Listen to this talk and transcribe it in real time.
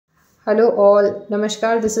Hello all,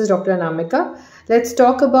 Namaskar, this is Dr. Anamika. Let's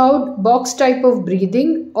talk about box type of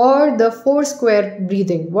breathing or the 4 square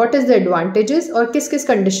breathing. What is the advantages और किस किस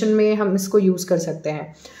condition में हम इसको use कर सकते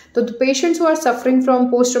हैं. तो the patients who are suffering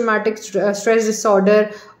from post-traumatic stress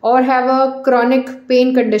disorder or have a chronic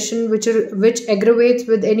pain condition which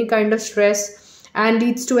aggravates with any kind of stress and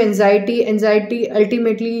leads to anxiety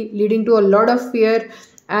ultimately leading to a lot of fear,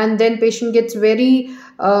 and then patient gets very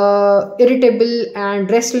irritable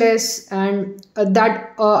and restless, and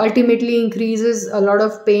that ultimately increases a lot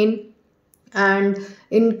of pain, and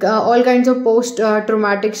in all kinds of post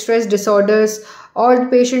traumatic stress disorders or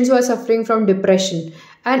patients who are suffering from depression,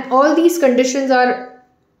 and all these conditions are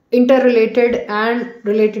interrelated and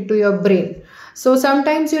related to your brain. So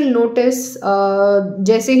sometimes you'll notice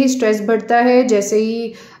जैसे ही stress बढ़ता है, जैसे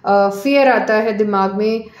ही fear आता है दिमाग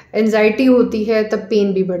में, anxiety होती है, तब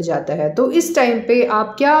पेन भी बढ़ जाता है. तो इस टाइम पे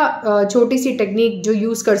आप क्या छोटी सी टेक्निक जो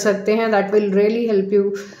यूज़ कर सकते हैं that will really help you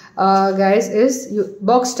guys is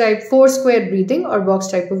box type 4 square breathing और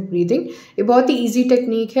बॉक्स टाइप ऑफ ब्रीदिंग. ये बहुत ही इजी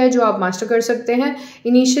टेक्निक है जो आप मास्टर कर सकते हैं.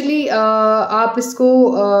 इनिशियली आप इसको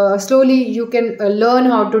slowly you can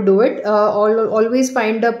learn how to do it. Always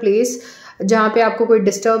find a place जहाँ पे आपको कोई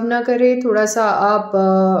डिस्टर्ब ना करे. थोड़ा सा आप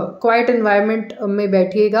क्वाइट एनवायरनमेंट में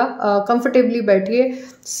बैठिएगा, कंफर्टेबली बैठिए,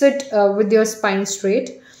 sit with your spine straight.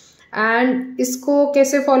 And इसको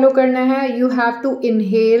कैसे फॉलो करना है, you have to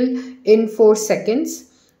inhale in 4 seconds,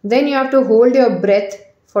 then you have to hold your breath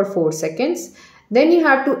for 4 seconds, then you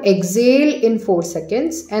have to exhale in 4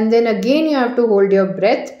 seconds, and then again you have to hold your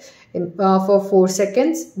breath for 4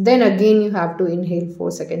 seconds, then again you have to inhale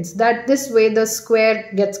 4 seconds. That this way the square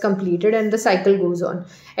gets completed and the cycle goes on.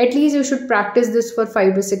 At least you should practice this for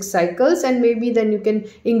 5 or 6 cycles, and maybe then you can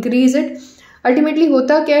increase it. Ultimately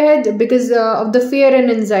होता क्या है, because of the fear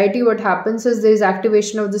and anxiety, what happens is there is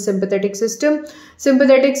activation of the sympathetic system.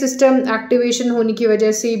 Sympathetic system activation होने की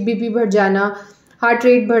वजह से BP बढ़ जाना,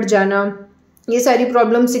 heart rate बढ़ जाना, ये सारी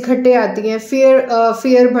प्रॉब्लम्स इकट्ठे आती हैं.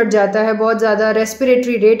 फियर बढ़ जाता है बहुत ज़्यादा,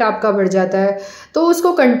 रेस्पिरेटरी रेट आपका बढ़ जाता है. तो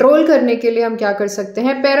उसको कंट्रोल करने के लिए हम क्या कर सकते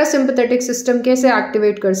हैं, पैरासिम्पथेटिक सिस्टम कैसे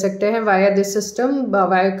एक्टिवेट कर सकते हैं via this system,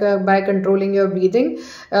 by controlling your breathing.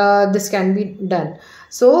 This can be done.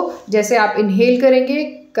 सो जैसे आप इनहेल करेंगे,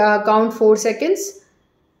 count 4 seconds,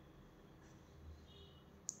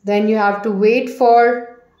 then you have to wait for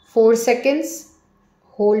 4 seconds,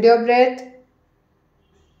 hold your breath,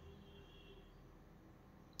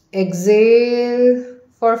 exhale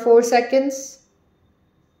for 4 seconds,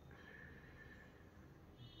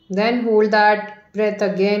 then hold that breath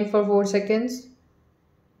again for 4 seconds,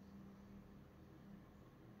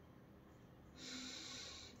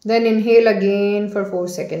 then inhale again for 4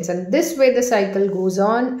 seconds, and this way the cycle goes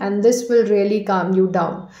on, and this will really calm you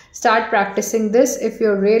down. Start practicing this if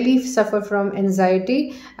you really suffer from anxiety,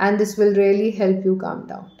 and this will really help you calm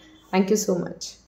down. Thank you so much.